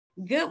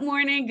Good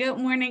morning, good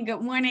morning,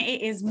 good morning.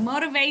 It is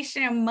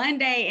Motivation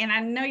Monday, and I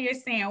know you're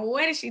saying,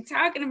 what is she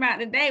talking about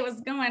today? What's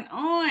going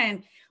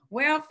on?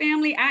 Well,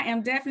 family, I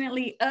am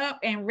definitely up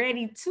and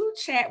ready to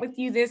chat with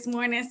you this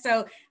morning.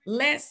 So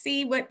let's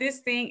see what this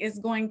thing is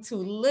going to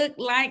look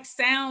like,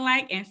 sound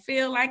like, and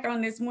feel like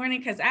on this morning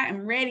because I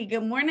am ready.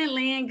 Good morning,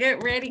 Lynn.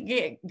 Good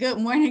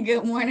morning,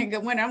 good morning,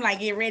 good morning. I'm like,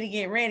 get ready,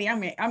 get ready.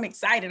 I'm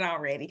excited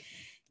already.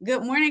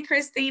 Good morning,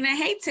 Christina.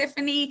 Hey,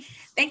 Tiffany.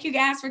 Thank you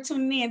guys for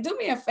tuning in. Do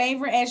me a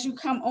favor as you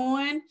come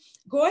on,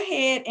 go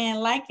ahead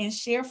and like and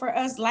share for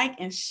us. Like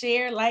and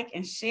share, like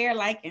and share,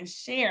 like and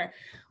share.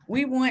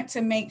 We want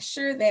to make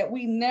sure that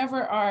we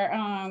never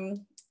are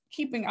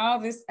keeping all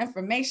this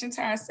information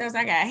to ourselves.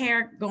 I got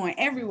hair going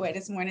everywhere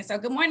this morning. So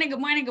good morning,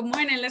 good morning, good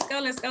morning. Let's go,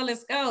 let's go,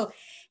 let's go.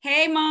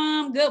 Hey,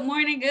 Mom. Good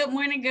morning, good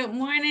morning, good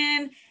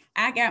morning.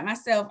 I got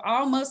myself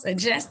almost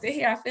adjusted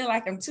here. I feel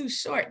like I'm too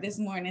short this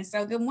morning.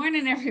 So good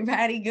morning,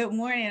 everybody. Good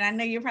morning. I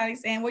know you're probably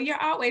saying, well,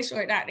 you're always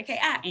short, Dr. K.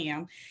 I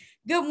am.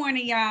 Good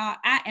morning, y'all.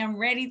 I am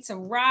ready to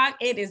rock.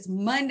 It is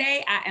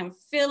Monday. I am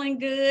feeling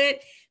good.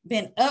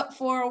 Been up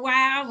for a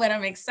while, but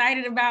I'm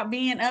excited about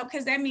being up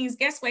because that means,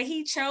 guess what?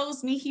 He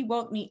chose me. He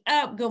woke me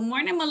up. Good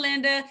morning,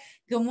 Melinda.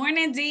 Good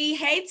morning, Dee.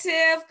 Hey,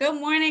 Tiff. Good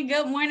morning.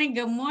 Good morning.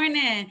 Good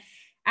morning.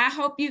 I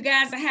hope you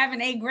guys are having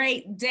a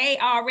great day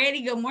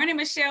already. Good morning,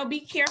 Michelle.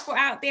 Be careful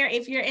out there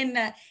if you're in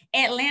the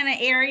Atlanta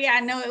area. I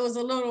know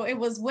it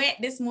was wet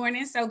this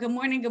morning. So good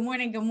morning, good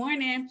morning, good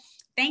morning.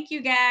 Thank you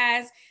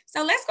guys.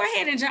 So let's go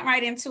ahead and jump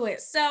right into it.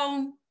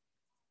 So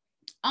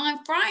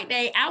on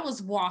Friday, I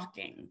was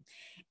walking.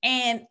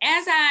 And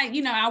as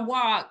I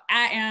walk,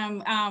 I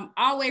am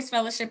always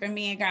fellowshipping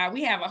me and God.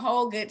 We have a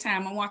whole good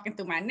time. I'm walking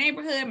through my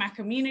neighborhood, my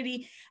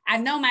community. I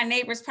know my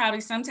neighbors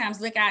probably sometimes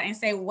look out and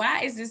say,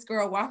 why is this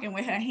girl walking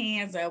with her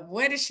hands up?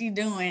 What is she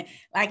doing?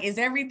 Like, is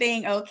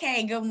everything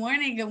okay? Good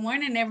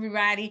morning,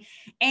 everybody.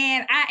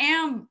 And I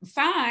am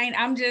fine.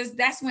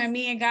 That's when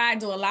me and God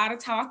do a lot of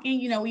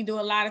talking. We do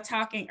a lot of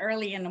talking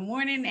early in the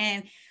morning,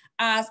 and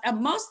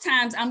most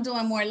times I'm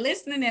doing more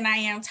listening than I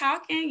am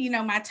talking.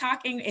 My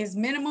talking is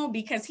minimal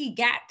because he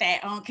got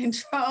that on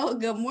control.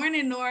 Good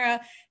morning,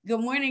 Nora.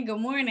 Good morning. Good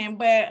morning.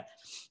 But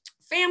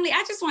family,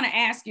 I just want to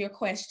ask you a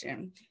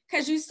question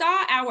because you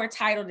saw our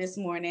title this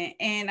morning,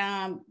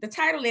 and the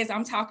title is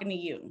I'm talking to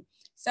you.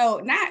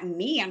 So not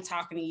me, I'm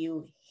talking to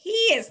you. He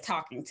is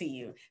talking to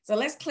you. So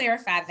let's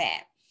clarify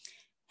that.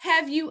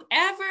 Have you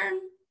ever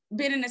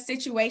been in a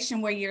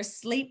situation where you're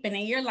sleeping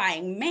and you're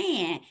like,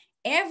 man,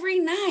 every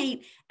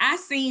night I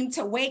seem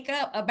to wake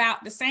up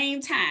about the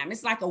same time.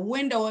 It's like a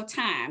window of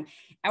time.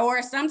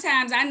 Or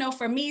sometimes I know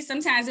for me,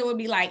 sometimes it would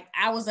be like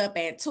I was up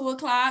at 2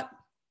 o'clock,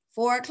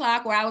 4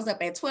 o'clock, or I was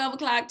up at 12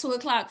 o'clock, 2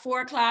 o'clock,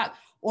 4 o'clock,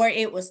 or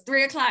it was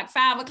 3 o'clock,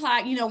 5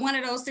 o'clock, one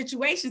of those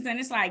situations. And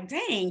it's like,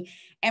 dang,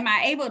 am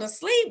I able to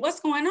sleep?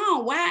 What's going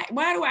on?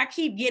 Why do I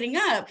keep getting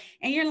up?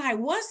 And you're like,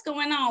 what's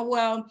going on?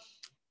 Well,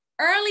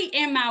 early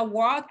in my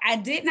walk, I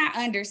did not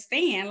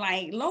understand,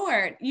 like,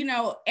 Lord,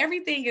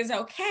 everything is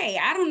okay.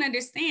 I don't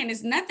understand.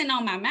 There's nothing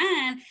on my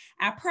mind.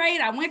 I prayed,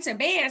 I went to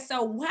bed.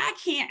 So why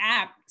can't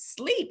I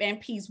sleep in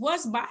peace?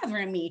 What's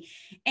bothering me?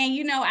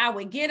 And, I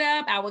would get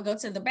up, I would go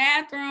to the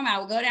bathroom, I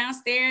would go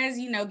downstairs,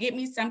 get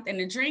me something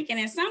to drink. And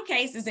in some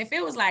cases, if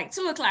it was like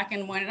 2 o'clock in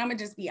the morning, I'm gonna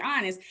just be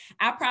honest,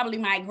 I probably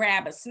might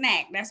grab a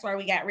snack. That's why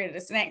we got rid of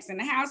the snacks in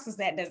the house, because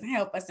that doesn't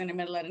help us in the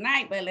middle of the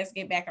night. But let's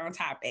get back on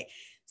topic.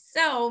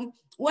 So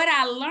what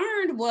I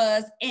learned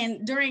was,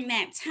 and during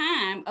that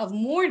time of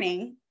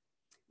mourning,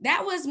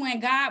 that was when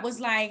God was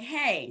like,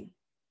 hey,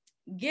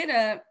 get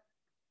up.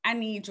 I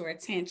need your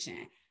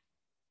attention.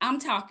 I'm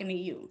talking to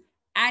you.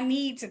 I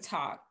need to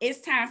talk.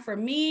 It's time for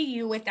me,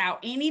 you, without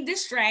any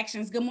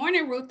distractions. Good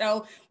morning,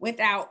 Rutho.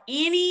 Without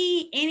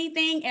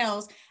anything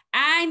else,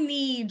 I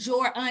need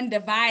your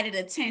undivided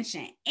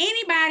attention.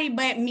 Anybody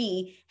but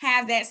me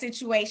have that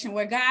situation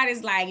where God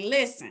is like,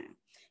 listen,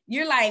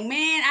 you're like,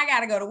 man, I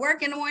got to go to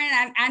work in the morning.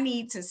 I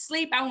need to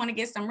sleep. I want to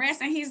get some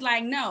rest. And he's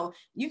like, no,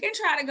 you can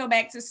try to go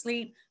back to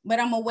sleep, but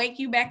I'm going to wake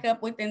you back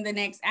up within the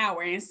next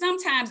hour. And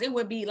sometimes it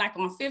would be like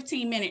on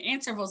 15-minute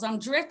intervals. I'm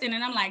drifting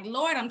and I'm like,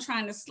 Lord, I'm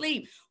trying to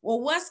sleep.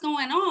 Well, what's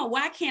going on?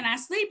 Why can't I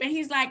sleep? And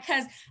he's like,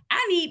 because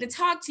I need to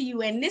talk to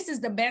you. And this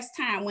is the best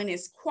time, when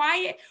it's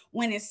quiet,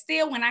 when it's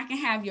still, when I can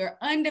have your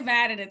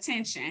undivided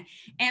attention.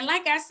 And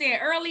like I said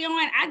early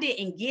on, I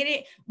didn't get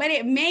it, but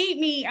it made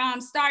me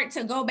start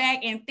to go back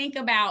and think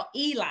about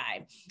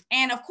Eli.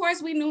 And of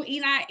course, we knew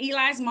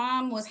Eli's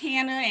mom was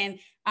Hannah,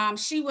 and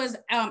she was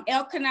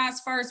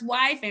Elkanah's first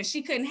wife, and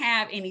she couldn't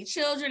have any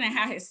children, and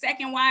how his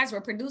second wives were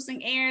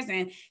producing heirs,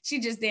 and she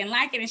just didn't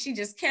like it. And she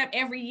just kept,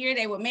 every year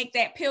they would make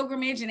that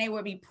pilgrimage and they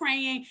would be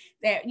praying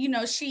that,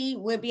 she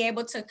would be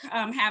able to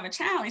have a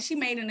child. And she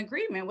made an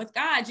agreement with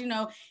God,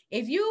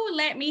 if you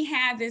let me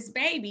have this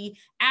baby,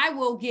 I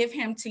will give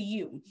him to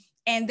you.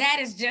 And that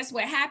is just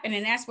what happened.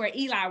 And that's where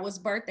Eli was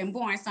birthed and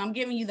born. So I'm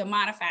giving you the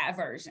modified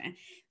version.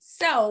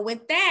 So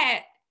with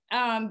that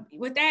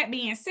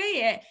being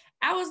said,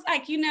 I was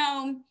like, we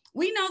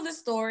know the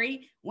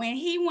story when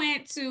he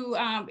went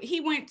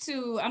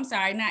to, I'm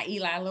sorry, not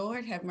Eli,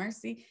 Lord have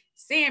mercy,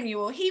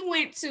 Samuel, he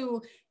went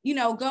to,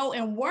 go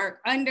and work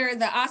under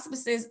the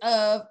auspices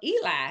of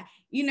Eli,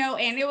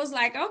 and it was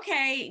like,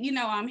 okay,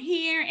 I'm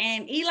here.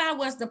 And Eli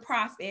was the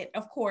prophet,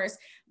 of course,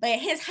 but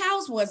his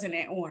house wasn't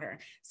in order.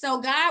 So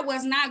God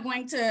was not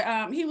going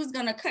to, he was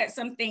going to cut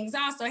some things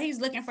off. So he's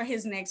looking for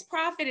his next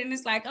prophet. And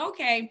it's like,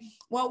 okay,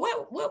 well,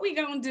 what we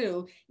going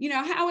to do?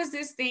 How is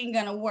this thing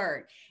going to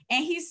work?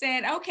 And he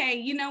said, okay,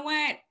 you know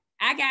what?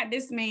 I got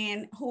this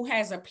man who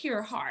has a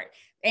pure heart.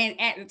 And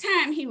at the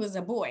time, he was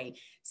a boy.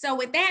 So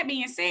with that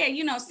being said,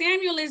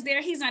 Samuel is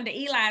there. He's under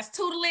Eli's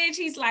tutelage.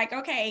 He's like,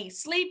 okay,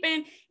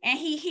 sleeping. And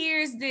he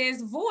hears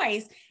this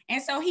voice.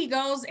 And so he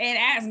goes and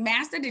asks,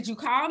 Master, did you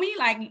call me?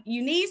 Like,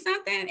 you need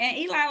something? And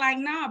Eli like,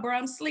 nah, bro,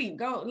 I'm asleep.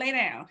 Go lay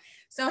down.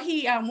 So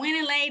he went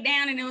and laid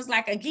down. And it was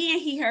like, again,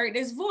 he heard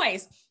this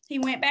voice. He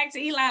went back to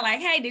Eli like,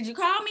 hey, did you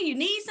call me? You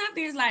need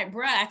something? He's like,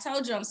 bruh, I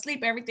told you I'm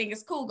asleep. Everything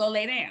is cool. Go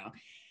lay down.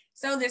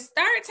 So this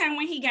third time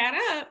when he got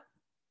up,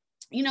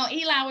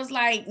 Eli was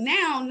like,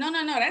 no,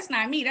 that's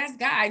not me. That's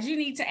God. You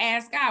need to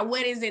ask God,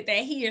 what is it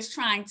that he is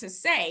trying to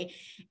say?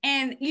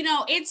 And,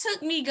 it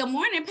took me, good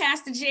morning,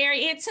 Pastor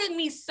Jerry. It took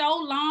me so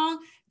long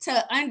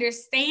to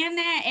understand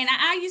that. And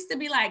I used to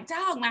be like,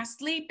 dog, my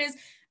sleep is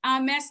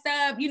messed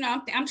up.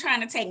 I'm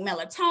trying to take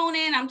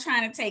melatonin. I'm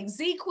trying to take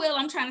ZQuil.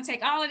 I'm trying to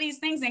take all of these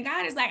things. And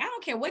God is like, I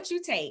don't care what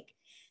you take.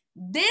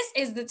 This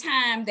is the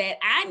time that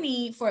I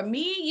need for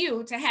me and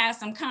you to have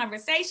some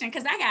conversation,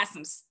 because I got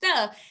some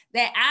stuff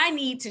that I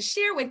need to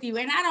share with you.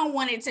 And I don't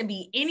want it to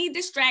be any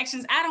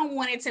distractions. I don't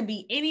want it to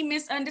be any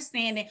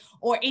misunderstanding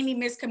or any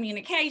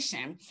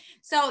miscommunication.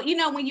 So,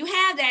 when you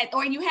have that,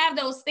 or you have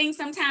those things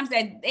sometimes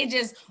that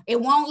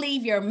it won't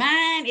leave your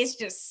mind. It's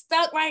just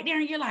stuck right there.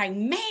 And you're like,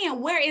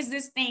 man, where is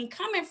this thing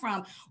coming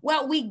from?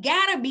 Well, we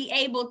got to be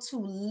able to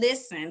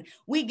listen.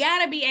 We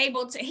got to be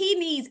able to, he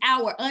needs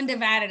our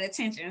undivided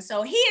attention.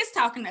 So he is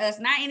talking to us,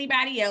 not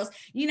anybody else.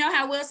 You know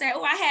how we'll say,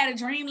 oh, I had a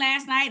dream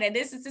last night that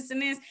this is this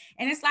and this.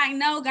 And it's like,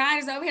 no, God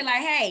is over here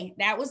like, hey,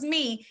 that was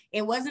me.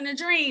 It wasn't a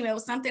dream. It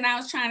was something I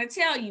was trying to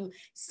tell you.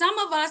 Some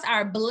of us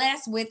are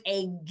blessed with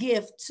a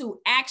gift to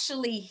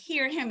actually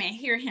hear him and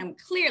hear him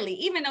clearly,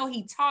 even though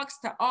he talks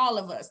to all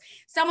of us.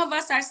 Some of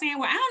us are saying,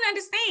 well, I don't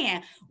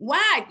understand.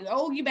 Why?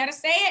 Oh, you better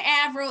say it,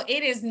 Avril.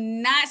 It is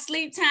not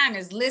sleep time.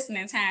 It's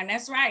listening time.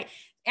 That's right.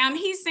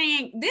 He's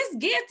saying this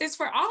gift is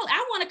for all.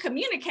 I want to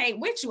communicate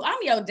with you. I'm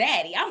your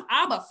daddy.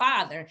 I'm a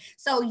father.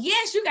 So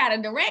yes, you got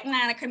a direct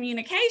line of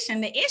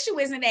communication. The issue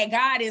isn't that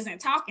God isn't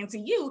talking to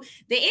you.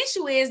 The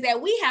issue is that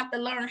we have to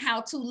learn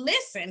how to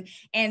listen,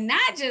 and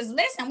not just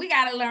listen. We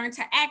got to learn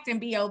to act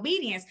and be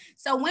obedient.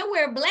 So when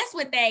we're blessed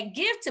with that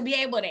gift to be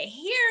able to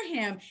hear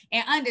him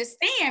and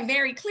understand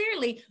very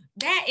clearly,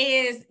 that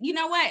is, you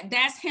know what?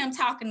 That's him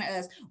talking to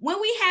us. When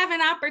we have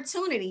an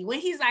opportunity, when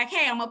he's like,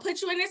 hey, I'm going to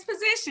put you in this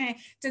position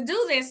to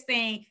do this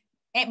thing,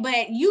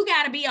 but you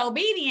got to be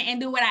obedient and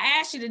do what I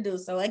asked you to do.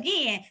 So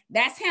again,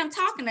 that's him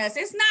talking to us.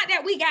 It's not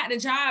that we got the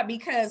job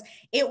because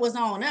it was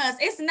on us.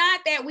 It's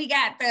not that we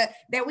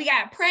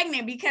got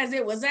pregnant because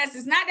it was us.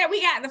 It's not that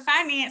we got the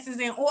finances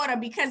in order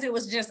because it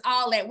was just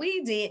all that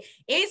we did.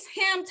 It's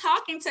him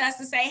talking to us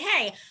to say,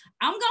 hey,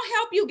 I'm going to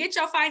help you get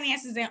your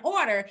finances in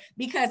order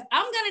because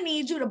I'm going to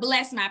need you to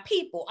bless my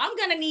people. I'm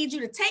going to need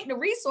you to take the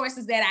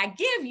resources that I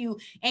give you,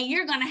 and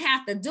you're going to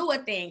have to do a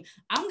thing.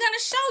 I'm going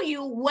to show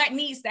you what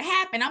needs to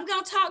happen. I'm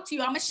going to talk to you.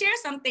 I'm going to share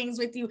some things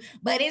with you,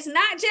 but it's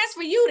not just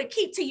for you to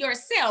keep to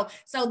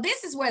yourself. So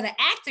this is where the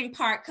acting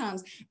part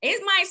comes.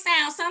 It might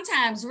sound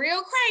sometimes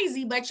real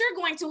crazy, but you're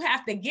going to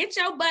have to get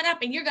your butt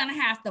up and you're going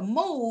to have to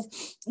move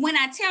when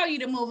I tell you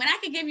to move. And I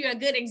can give you a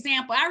good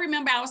example. I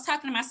remember I was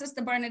talking to my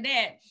sister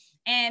Bernadette,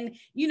 and,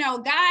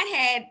 God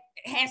had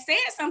said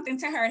something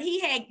to her.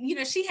 He had,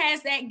 she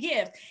has that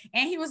gift.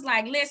 And he was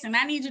like, listen,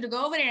 I need you to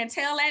go over there and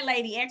tell that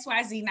lady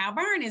XYZ. Now,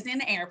 Bern is in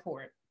the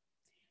airport.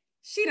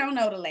 She don't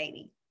know the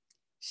lady.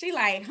 She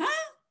like,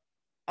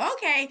 huh?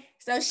 Okay.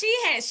 So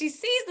she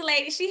sees the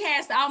lady. She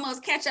has to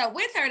almost catch up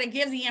with her to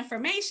give the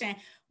information,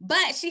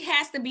 but she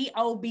has to be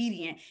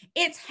obedient.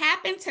 It's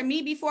happened to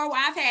me before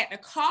where I've had to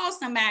call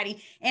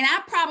somebody, and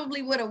I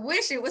probably would have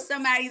wished it was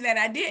somebody that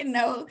I didn't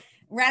know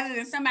rather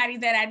than somebody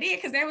that I did,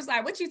 because they was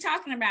like, what you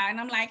talking about? And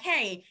I'm like,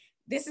 hey,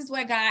 this is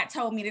what God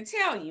told me to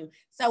tell you.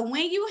 So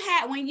when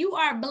you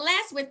are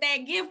blessed with that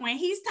gift, when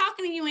he's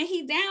talking to you and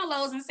he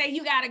downloads and say,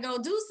 you got to go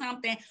do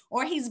something,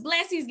 or he's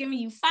blessed, he's giving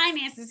you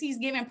finances, he's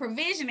giving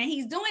provision, and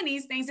he's doing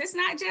these things, it's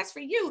not just for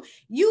you.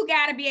 You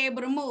got to be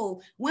able to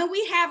move. When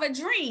we have a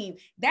dream,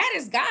 that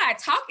is God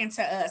talking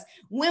to us.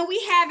 When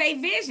we have a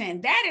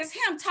vision, that is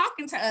him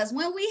talking to us.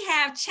 When we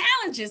have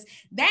challenges,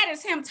 that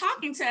is him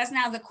talking to us.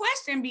 Now the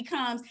question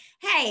becomes,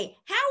 hey,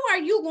 how are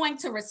you going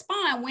to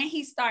respond when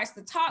he starts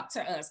to talk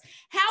to us?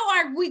 How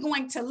are we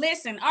going to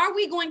listen? Are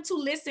we going to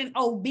listen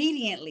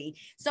obediently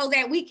so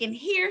that we can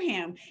hear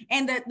him?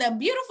 And the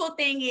beautiful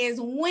thing is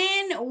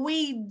when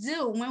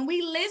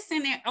we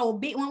listen and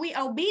when we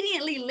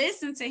obediently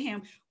listen to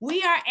him,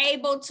 we are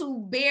able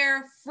to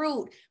bear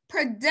fruit.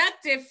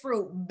 productive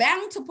fruit,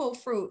 bountiful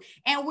fruit.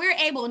 And we're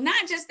able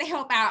not just to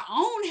help our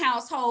own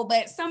household,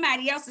 but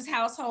somebody else's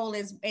household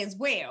as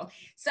well.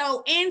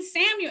 So in 1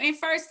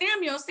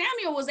 Samuel,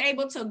 Samuel was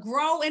able to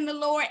grow in the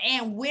Lord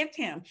and with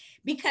him,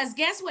 because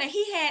guess what?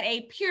 He had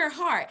a pure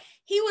heart.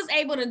 He was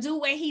able to do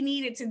what he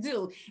needed to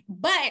do.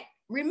 But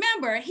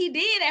remember, he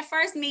did at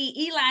first need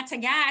Eli to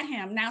guide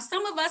him. Now,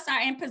 some of us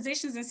are in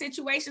positions and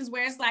situations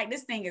where it's like,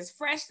 this thing is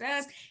fresh to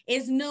us,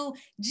 it's new.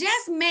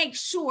 Just make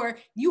sure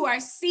you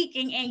are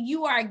seeking and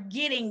you are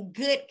getting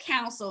good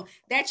counsel,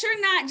 that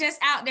you're not just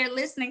out there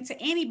listening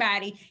to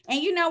anybody.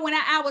 And you know, when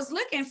I was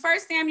looking, 1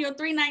 Samuel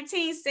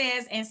 3:19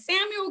 says, and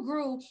Samuel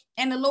grew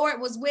and the Lord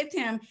was with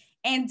him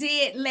and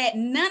did let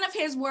none of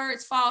his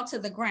words fall to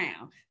the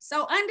ground.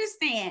 So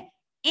understand,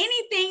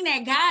 anything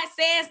that God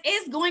says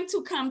is going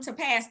to come to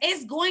pass.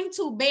 It's going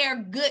to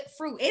bear good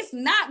fruit. It's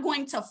not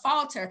going to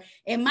falter.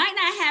 It might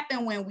not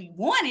happen when we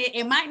want it.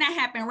 It might not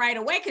happen right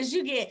away because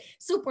you get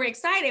super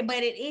excited, but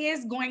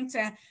it's going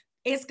to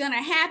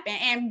happen.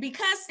 And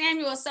because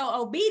Samuel is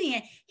so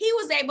obedient, he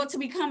was able to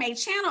become a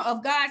channel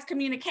of God's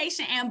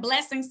communication and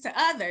blessings to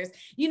others,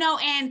 you know.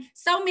 And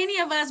so many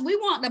of us, we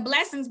want the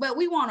blessings, but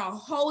we want to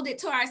hold it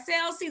to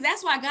ourselves. See,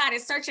 that's why God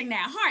is searching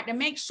that heart to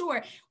make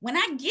sure when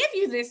I give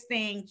you this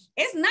thing,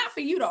 it's not for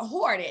you to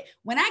hoard it.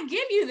 When I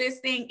give you this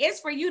thing, it's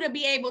for you to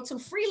be able to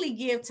freely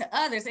give to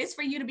others. It's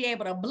for you to be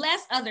able to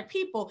bless other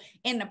people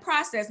in the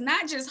process,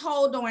 not just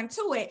hold on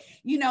to it,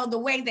 you know, the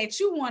way that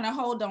you want to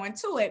hold on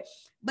to it.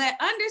 But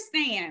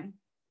understand,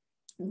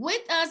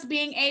 with us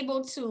being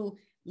able to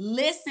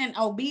listen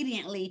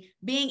obediently,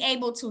 being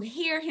able to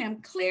hear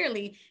him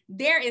clearly,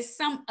 there is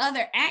some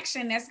other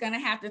action that's going to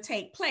have to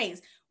take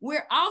place.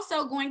 We're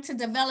also going to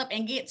develop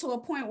and get to a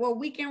point where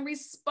we can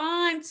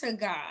respond to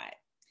God.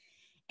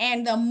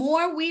 And the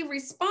more we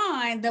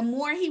respond, the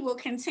more he will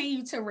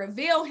continue to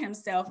reveal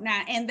himself.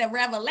 Now, in the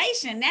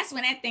revelation, that's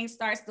when that thing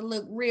starts to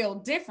look real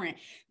different,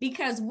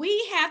 because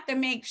we have to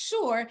make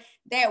sure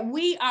that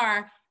we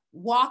are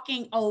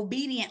walking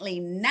obediently,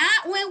 not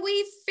when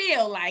we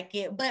feel like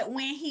it, but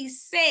when he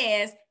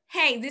says,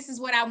 hey, this is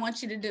what I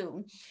want you to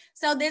do.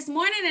 So this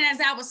morning, and as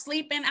I was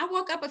sleeping, I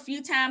woke up a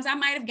few times. I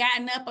might have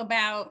gotten up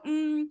about,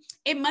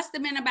 it must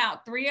have been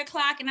about 3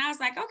 o'clock. And I was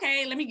like,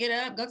 okay, let me get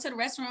up, go to the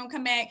restroom,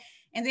 come back.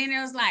 And then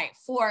it was like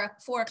 4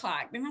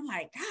 o'clock. Then I'm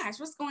like, gosh,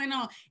 what's going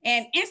on?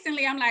 And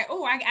instantly I'm like,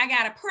 oh, I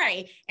got to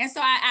pray. And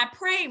so I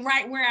prayed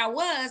right where I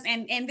was.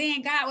 And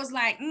then God was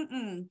like,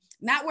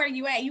 not where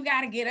you at. You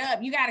got to get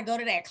up. You got to go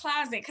to that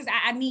closet, because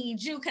I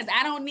need you, because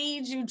I don't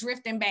need you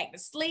drifting back to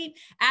sleep.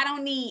 I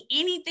don't need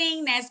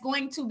anything that's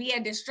going to be a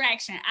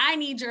distraction. I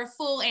need your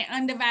full and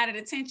undivided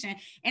attention.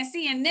 And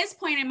see, in this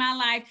point in my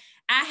life,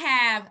 I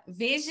have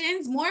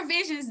visions, more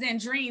visions than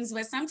dreams,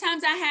 but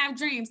sometimes I have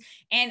dreams.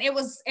 And it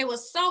was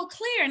so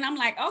clear. And I'm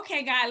like,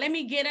 okay, God, let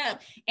me get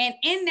up. And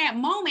in that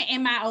moment,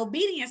 in my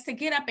obedience to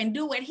get up and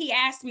do what he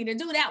asked me to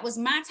do, that was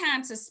my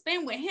time to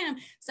spend with him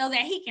so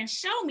that he can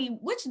show me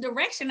which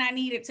direction I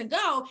needed to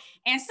go.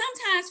 And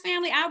sometimes,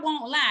 family, I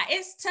won't lie,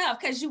 it's tough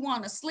because you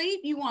want to sleep,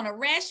 you want to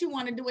rest, you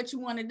want to do what you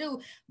want to do.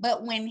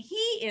 But when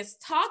he is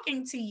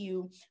talking to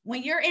you,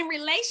 when you're in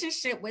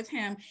relationship with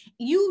him,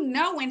 you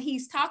know when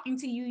he's talking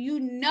to you,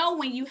 you know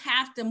when you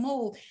have to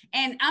move.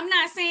 And I'm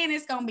not saying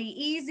it's going to be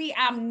easy.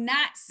 I'm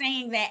not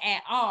saying that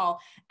at all.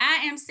 I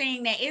am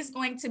saying that it's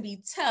going to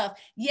be tough.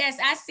 Yes,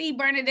 I see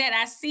Bernadette.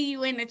 I see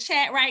you in the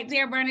chat right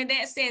there.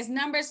 Bernadette says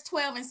Numbers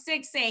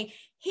 12:6 say,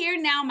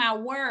 hear now my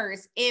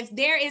words. If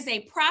there is a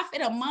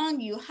prophet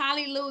among you,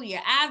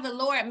 hallelujah, I, the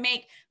Lord,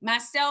 make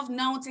myself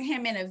known to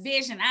him in a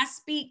vision. I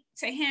speak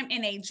to him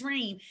in a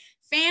dream.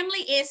 Family,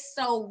 is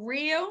so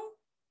real.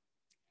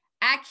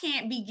 I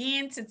can't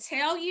begin to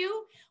tell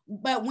you,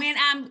 but when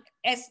I'm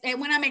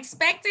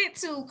expected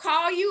to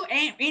call you,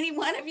 and any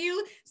one of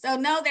you, so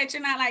know that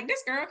you're not like,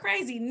 this girl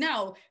crazy.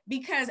 No,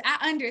 because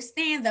I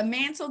understand the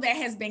mantle that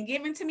has been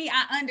given to me.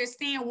 I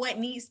understand what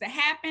needs to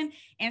happen.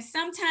 And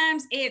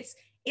sometimes it's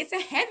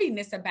a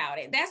heaviness about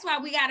it. That's why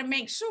we got to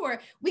make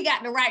sure we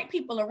got the right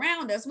people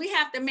around us. We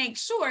have to make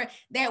sure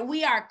that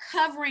we are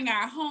covering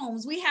our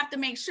homes. We have to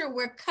make sure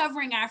we're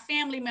covering our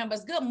family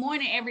members. Good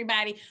morning,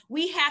 everybody.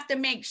 We have to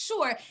make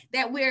sure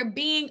that we're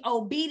being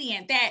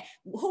obedient, that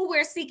who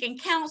we're seeking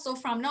counsel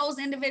from, those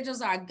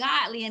individuals are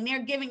godly and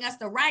they're giving us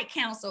the right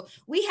counsel.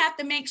 We have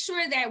to make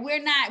sure that we're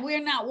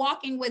not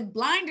walking with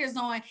blinders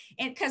on,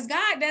 and because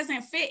God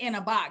doesn't fit in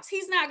a box.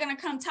 He's not going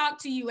to come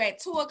talk to you at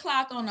 2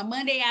 o'clock on a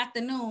Monday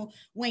afternoon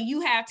when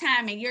you have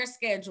time in your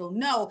schedule.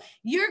 No,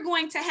 you're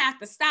going to have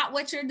to stop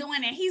what you're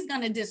doing, and he's going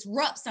to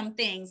disrupt some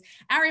things.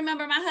 I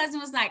remember my husband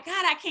was like,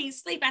 God, I can't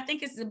sleep. I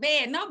think it's the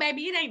bed. No,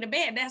 baby, it ain't the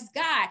bed. That's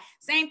God.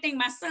 Same thing.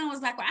 My son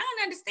was like, well, I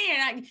don't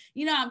understand.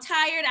 I'm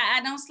tired. I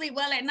don't sleep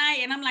well at night.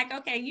 And I'm like,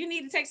 okay, you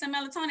need to take some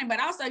melatonin,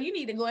 but also you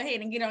need to go ahead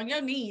and get on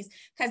your knees,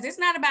 because it's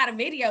not about a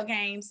video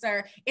game,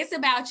 sir. It's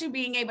about you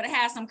being able to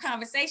have some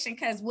conversation,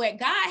 because what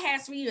God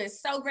has for you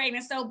is so great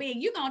and so big.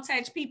 You're going to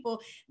touch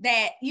people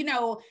that,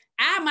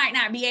 I might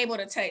not be able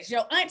to touch.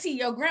 Your auntie,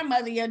 your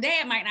grandmother, your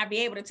dad might not be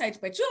able to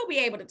touch, but you'll be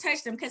able to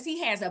touch them because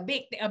he has a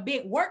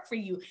big work for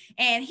you.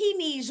 And he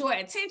needs your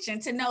attention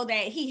to know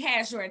that he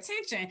has your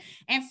attention.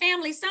 And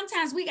family,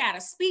 sometimes we got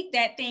to speak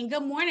that thing.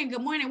 Good morning,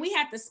 good morning. We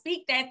have to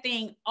speak that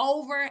thing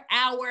over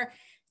our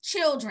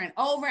children,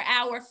 over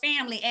our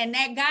family. And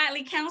that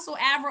godly counsel,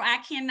 Avril, I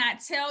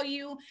cannot tell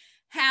you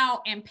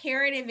how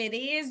imperative it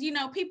is. You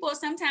know, people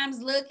sometimes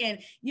look and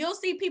you'll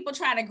see people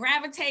try to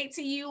gravitate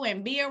to you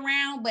and be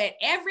around, but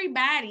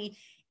everybody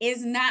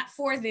is not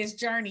for this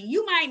journey.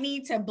 You might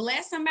need to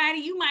bless somebody,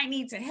 you might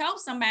need to help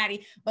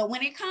somebody, but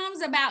when it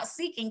comes about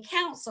seeking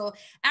counsel,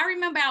 I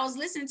remember I was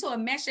listening to a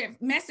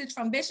message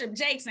from Bishop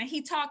Jakes, and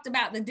he talked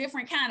about the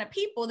different kind of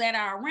people that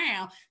are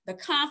around, the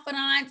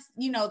confidants,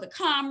 you know, the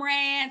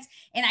comrades,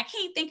 and I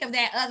can't think of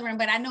that other one,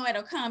 but I know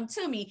it'll come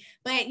to me.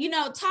 But, you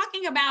know,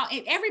 talking about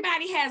it,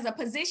 everybody has a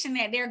position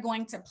that they're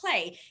going to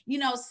play. You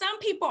know, some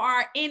people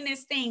are in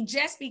this thing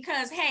just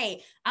because,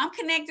 hey, I'm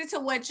connected to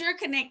what you're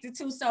connected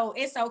to, so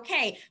it's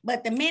okay.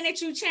 But the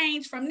minute you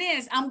change from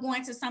this, I'm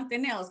going to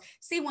something else.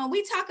 See, when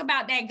we talk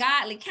about that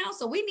godly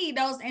counsel, we need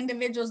those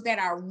individuals that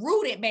are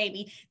rooted,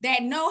 baby,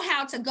 that know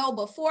how to go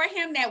before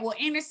him, that will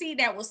intercede,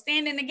 that will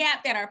stand in the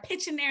gap, that are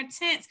pitching their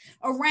tents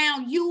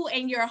around you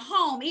and your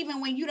home, even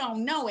when you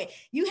don't know it.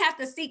 You have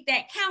to seek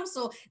that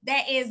counsel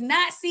that is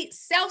not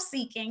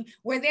self-seeking,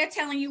 where they're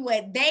telling you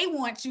what they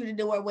want you to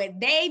do or what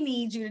they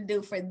need you to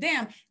do for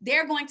them.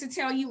 They're going to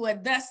tell you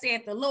what thus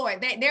saith the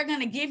Lord. They're going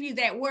to give you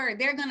that word.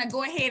 They're going to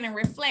go ahead and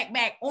reflect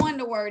back on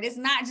the word. It's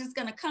not just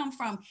going to come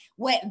from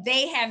what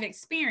they have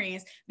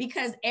experienced,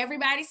 because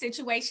everybody's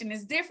situation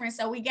is different.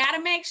 So we got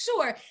to make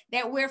sure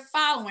that we're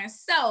following.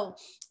 So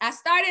I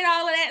started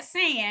all of that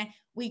saying,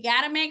 we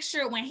got to make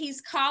sure when he's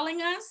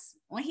calling us,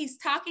 when he's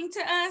talking to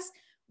us,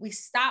 we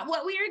stop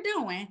what we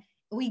are doing.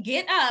 We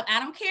get up. I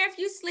don't care if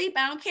you sleep.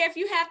 I don't care if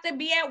you have to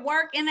be at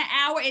work in an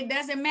hour. It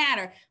doesn't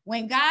matter.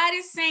 When God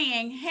is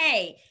saying,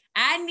 hey,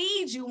 I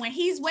need you, when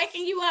he's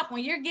waking you up,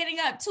 when you're getting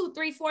up 2,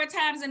 3, 4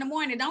 times in the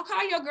morning, don't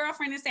call your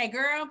girlfriend and say,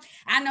 girl,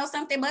 I know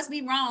something must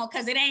be wrong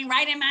because it ain't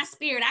right in my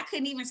spirit. I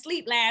couldn't even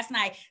sleep last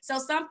night. So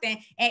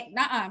something, and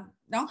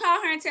don't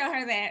call her and tell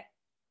her that.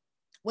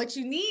 What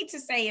you need to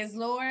say is,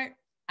 Lord,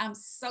 I'm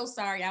so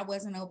sorry I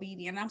wasn't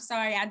obedient. I'm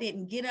sorry I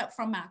didn't get up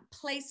from my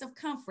place of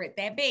comfort,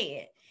 that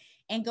bed,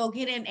 and go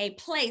get in a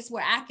place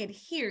where I could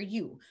hear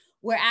you,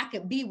 where I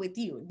could be with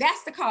you.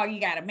 That's the call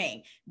you got to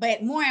make.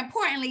 But more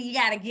importantly, you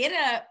got to get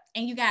up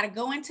and you got to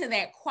go into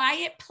that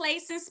quiet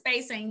place and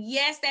space. And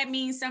yes, that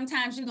means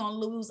sometimes you're going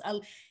to lose.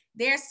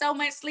 There's so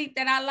much sleep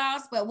that I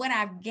lost, but what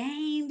I've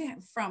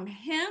gained from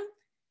him,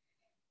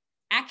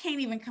 I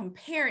can't even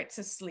compare it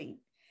to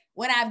sleep.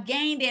 What I've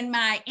gained in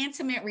my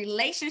intimate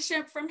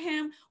relationship from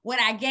him, what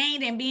I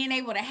gained in being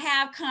able to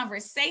have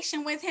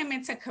conversation with him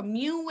and to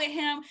commune with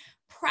him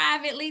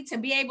privately, to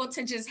be able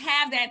to just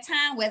have that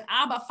time with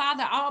Abba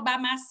Father all by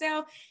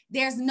myself,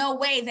 there's no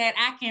way that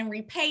I can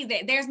repay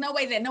that. There's no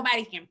way that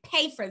nobody can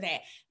pay for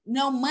that.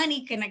 No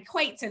money can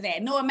equate to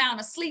that. No amount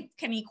of sleep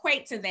can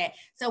equate to that.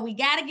 So we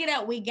got to get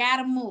up. We got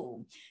to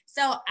move.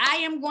 So I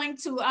am going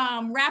to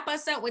wrap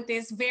us up with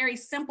this very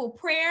simple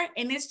prayer.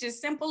 And it's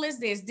just simple as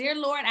this. Dear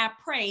Lord, I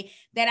pray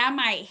that I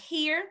might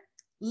hear,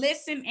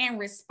 listen, and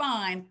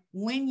respond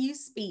when you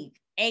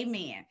speak.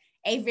 Amen.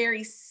 A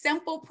very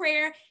simple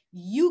prayer.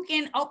 You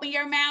can open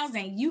your mouths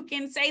and you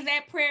can say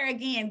that prayer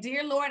again.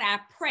 Dear Lord, I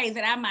pray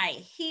that I might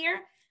hear,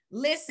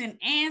 listen,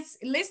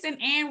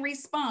 and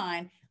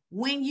respond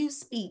when you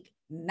speak.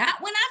 Not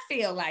when I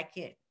feel like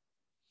it,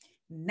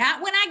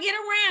 not when I get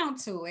around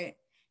to it,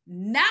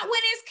 not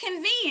when it's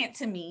convenient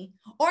to me,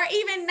 or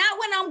even not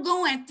when I'm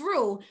going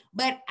through,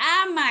 but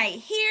I might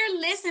hear,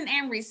 listen,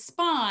 and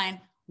respond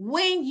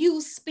when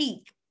you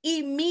speak.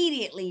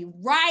 Immediately,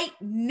 right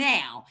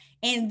now,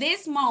 in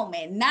this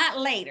moment, not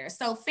later.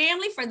 So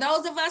family, for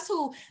those of us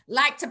who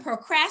like to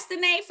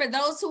procrastinate, for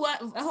those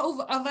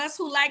of us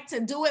who like to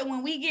do it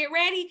when we get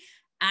ready,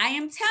 I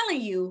am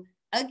telling you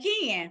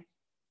again,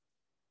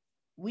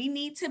 we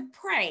need to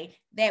pray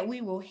that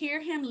we will hear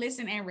him,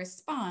 listen, and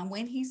respond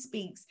when he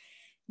speaks.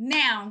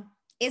 Now,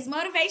 it's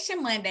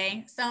Motivation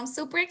Monday, so I'm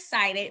super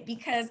excited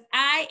because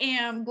I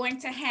am going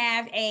to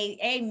have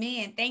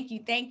amen. Thank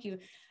you.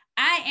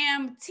 I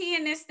am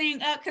teeing this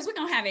thing up because we're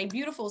going to have a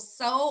beautiful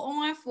soul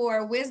on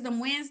for Wisdom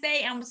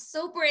Wednesday. I'm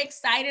super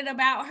excited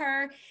about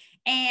her.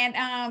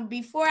 And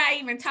before I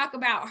even talk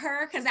about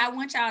her, because I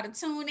want y'all to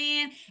tune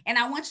in and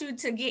I want you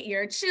to get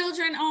your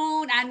children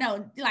on. I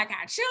know, like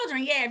our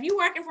children, yeah, if you're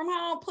working from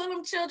home, pull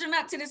them children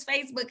up to this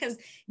Facebook because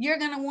you're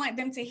going to want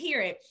them to hear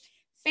it.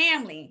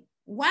 Family,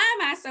 why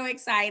am I so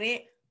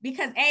excited?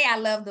 Because I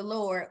love the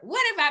Lord.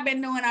 What have I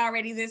been doing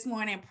already this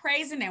morning?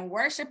 Praising and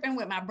worshiping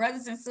with my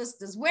brothers and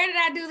sisters. Where did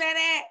I do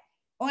that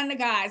at? On the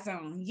God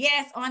Zone.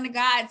 Yes, on the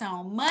God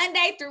Zone.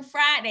 Monday through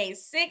Friday,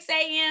 6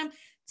 a.m.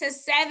 to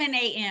 7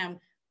 a.m.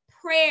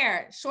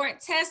 prayer, short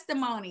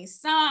testimonies,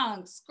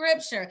 songs,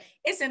 scripture.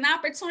 It's an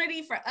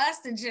opportunity for us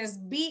to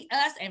just be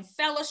us and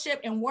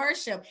fellowship and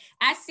worship.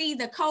 I see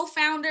the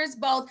co-founders,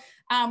 both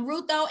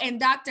Rutho and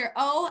Dr.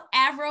 O,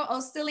 Avro,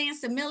 Ostillian,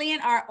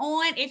 Similian are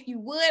on. If you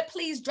would,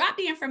 please drop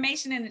the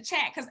information in the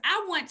chat because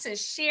I want to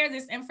share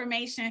this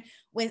information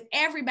with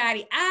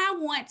everybody. I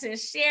want to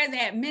share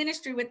that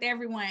ministry with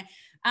everyone.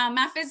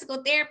 My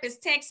physical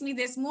therapist texted me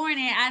this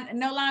morning. I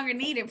no longer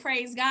need it,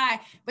 praise God.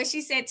 But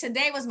she said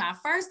today was my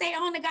first day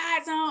on the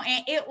God Zone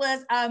and it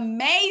was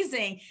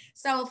amazing.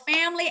 So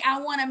family,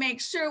 I want to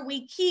make sure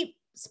we keep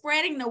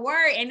spreading the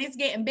word and it's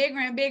getting bigger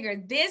and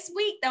bigger. This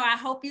week though, I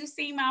hope you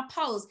see my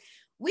post.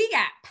 We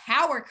got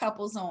power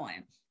couples on.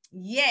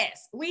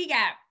 Yes, we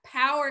got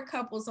power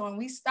couples on.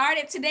 We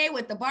started today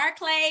with the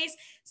Barclays.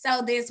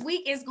 So this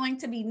week is going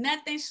to be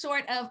nothing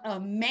short of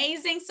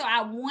amazing. So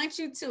I want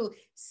you to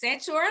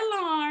set your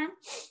alarm.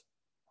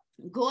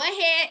 Go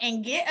ahead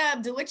and get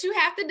up. Do what you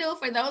have to do.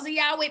 For those of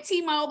y'all with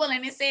T-Mobile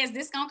and it says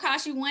this going to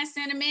cost you 1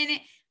 cent a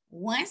minute.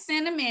 1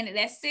 cent a minute.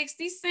 That's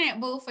 60 cents,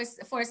 boo,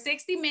 for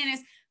 60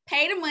 minutes.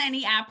 Pay the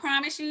money. I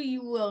promise you,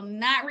 you will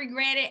not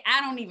regret it.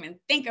 I don't even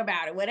think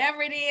about it.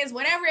 Whatever it is,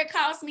 whatever it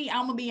costs me,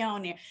 I'm going to be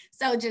on there.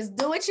 So just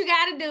do what you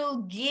got to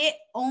do. Get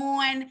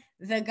on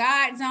the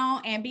God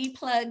Zone and be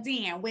plugged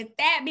in. With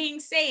that being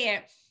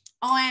said,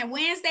 on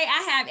Wednesday,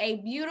 I have a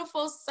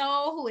beautiful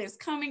soul who is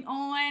coming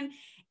on.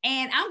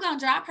 And I'm going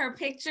to drop her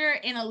picture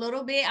in a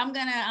little bit. I'm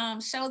going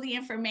to show the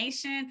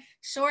information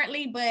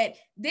shortly, but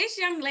this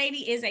young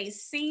lady is a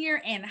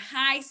senior in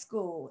high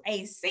school,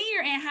 and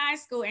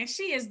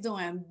she is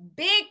doing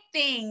big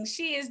things.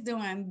 She is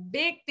doing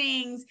big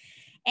things,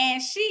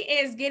 and she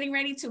is getting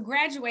ready to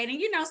graduate.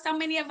 And, you know, so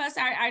many of us,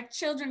 our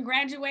children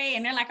graduate,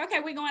 and they're like, okay,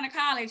 we're going to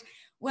college.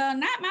 Well,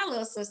 not my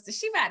little sister.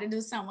 She's about to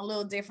do something a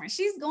little different.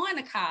 She's going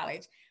to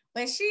college,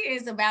 but she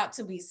is about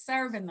to be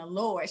serving the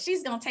Lord.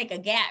 She's going to take a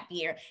gap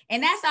year.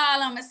 And that's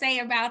all I'm going to say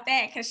about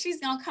that, because she's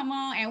going to come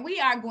on and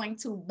we are going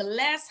to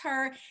bless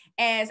her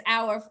as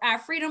our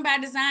Freedom by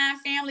Design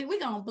family. We're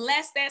going to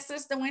bless that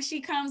sister when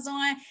she comes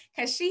on,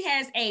 because she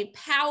has a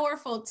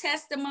powerful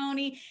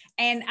testimony.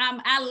 And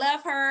I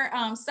love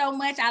her so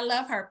much. I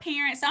love her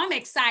parents. So I'm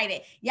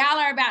excited. Y'all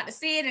are about to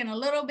see it in a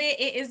little bit.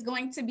 It is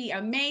going to be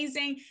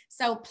amazing.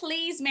 So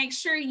please make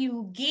sure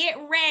you get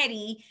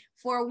ready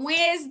for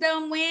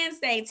Wisdom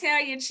Wednesday.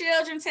 Tell your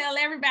children, tell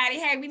everybody,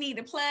 hey, we need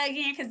to plug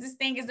in because this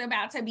thing is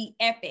about to be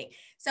epic.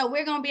 So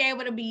we're going to be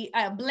able to be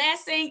a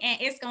blessing, and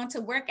it's going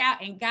to work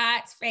out in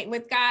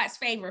with God's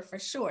favor for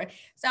sure.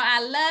 So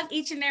I love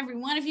each and every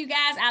one of you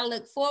guys. I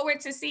look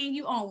forward to seeing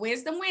you on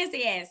Wisdom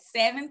Wednesday at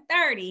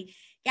 7:30.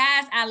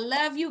 Guys, I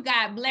love you.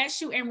 God bless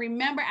you. And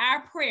remember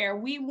our prayer.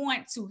 We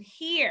want to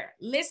hear,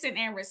 listen,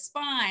 and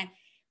respond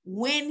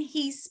when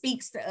he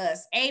speaks to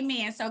us.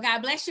 Amen. So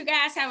God bless you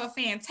guys. Have a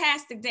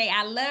fantastic day.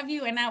 I love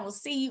you, and I will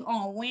see you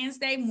on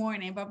Wednesday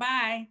morning.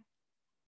 Bye-bye.